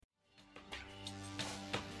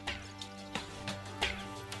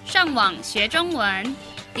上网学中文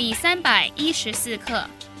第314课。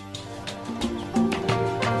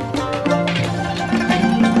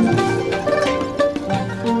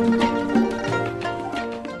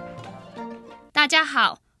大家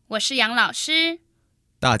好，我是杨老师。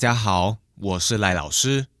大家好，我是赖老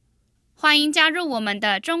师。欢迎加入我们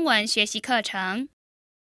的中文学习课程。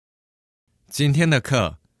今天的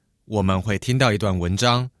课，我们会听到一段文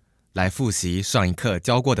章，来复习上一课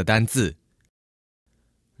教过的单字。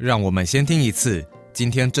让我们先听一次今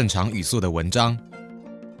天正常语速的文章。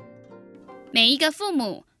每一个父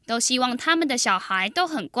母都希望他们的小孩都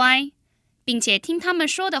很乖，并且听他们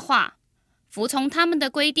说的话，服从他们的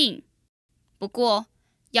规定。不过，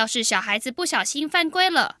要是小孩子不小心犯规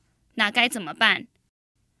了，那该怎么办？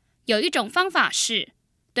有一种方法是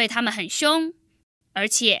对他们很凶，而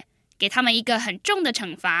且给他们一个很重的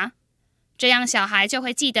惩罚，这样小孩就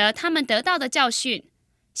会记得他们得到的教训，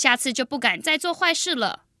下次就不敢再做坏事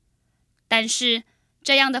了。但是，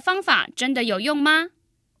这样的方法真的有用吗？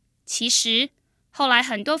其实，后来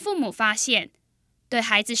很多父母发现，对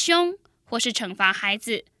孩子凶或是惩罚孩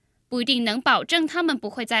子，不一定能保证他们不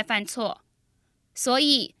会再犯错。所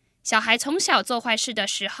以，小孩从小做坏事的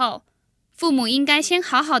时候，父母应该先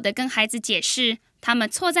好好的跟孩子解释他们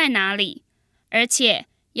错在哪里，而且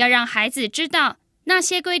要让孩子知道那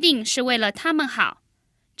些规定是为了他们好，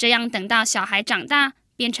这样等到小孩长大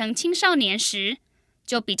变成青少年时，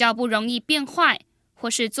就比较不容易变坏或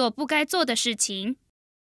是做不该做的事情。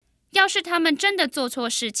要是他们真的做错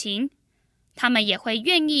事情，他们也会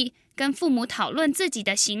愿意跟父母讨论自己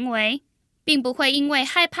的行为，并不会因为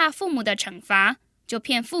害怕父母的惩罚就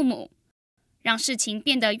骗父母，让事情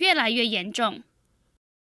变得越来越严重。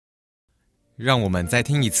让我们再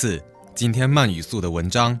听一次今天慢语速的文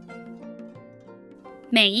章。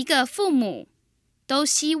每一个父母都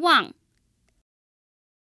希望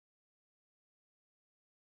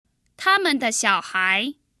他们的小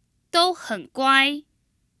孩都很乖，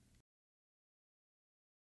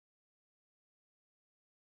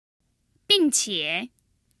并且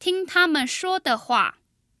听他们说的话，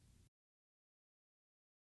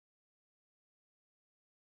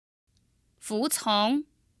服从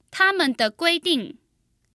他们的规定。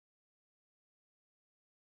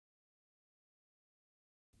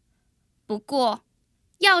不过，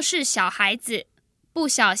要是小孩子不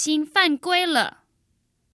小心犯规了，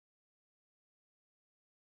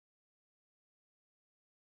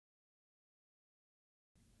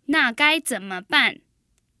那该怎么办？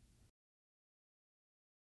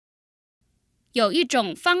有一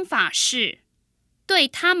种方法是对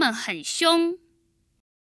他们很凶，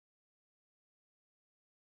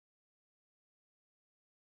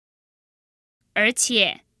而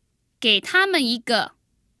且给他们一个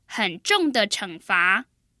很重的惩罚。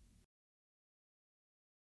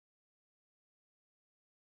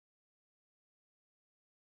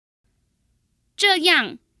这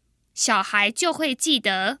样，小孩就会记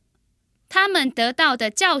得他们得到的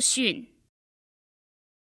教训。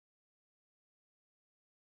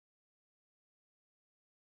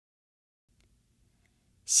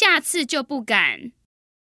下次就不敢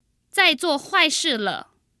再做坏事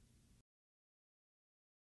了。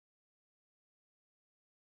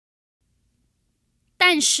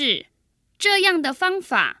但是，这样的方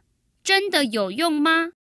法真的有用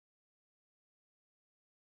吗？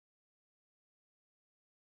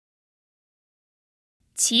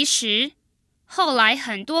其实，后来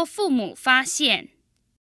很多父母发现，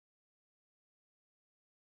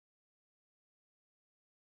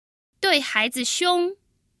对孩子凶，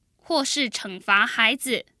或是惩罚孩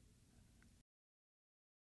子，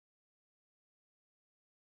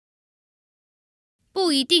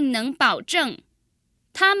不一定能保证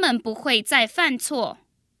他们不会再犯错。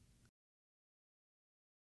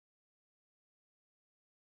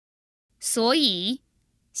所以，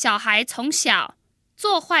小孩从小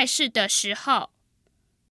做坏事的时候，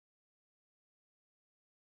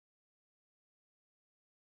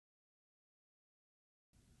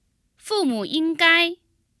父母应该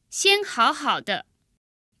先好好的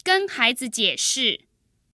跟孩子解释，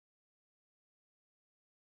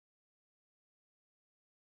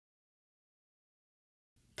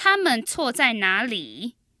他们错在哪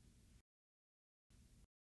里，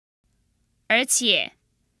而且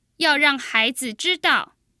要让孩子知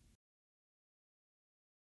道，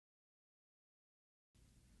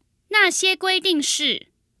那些规定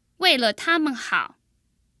是为了他们好。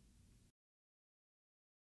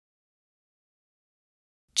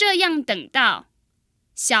这样等到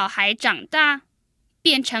小孩长大，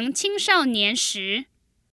变成青少年时，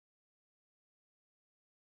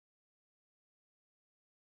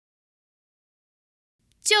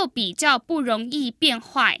就比较不容易变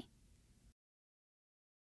坏。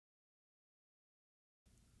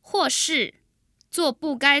或是做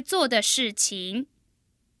不该做的事情。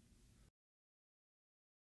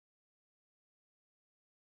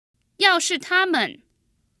要是他们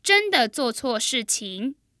真的做错事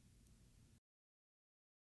情，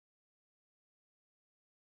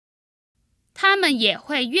他们也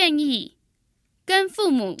会愿意跟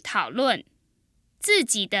父母讨论自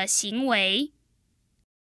己的行为，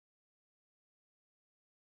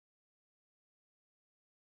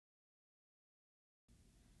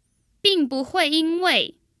并不会因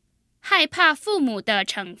为害怕父母的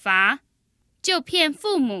惩罚，就骗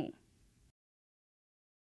父母。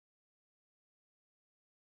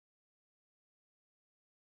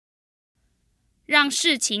让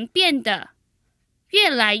事情变得越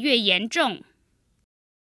来越严重。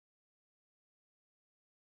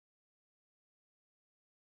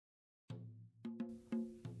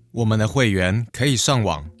我们的会员可以上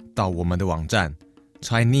网到我们的网站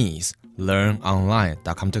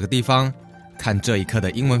ChineseLearnOnline.com 这个地方看这一课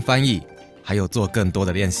的英文翻译，还有做更多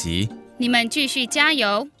的练习。你们继续加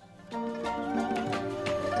油！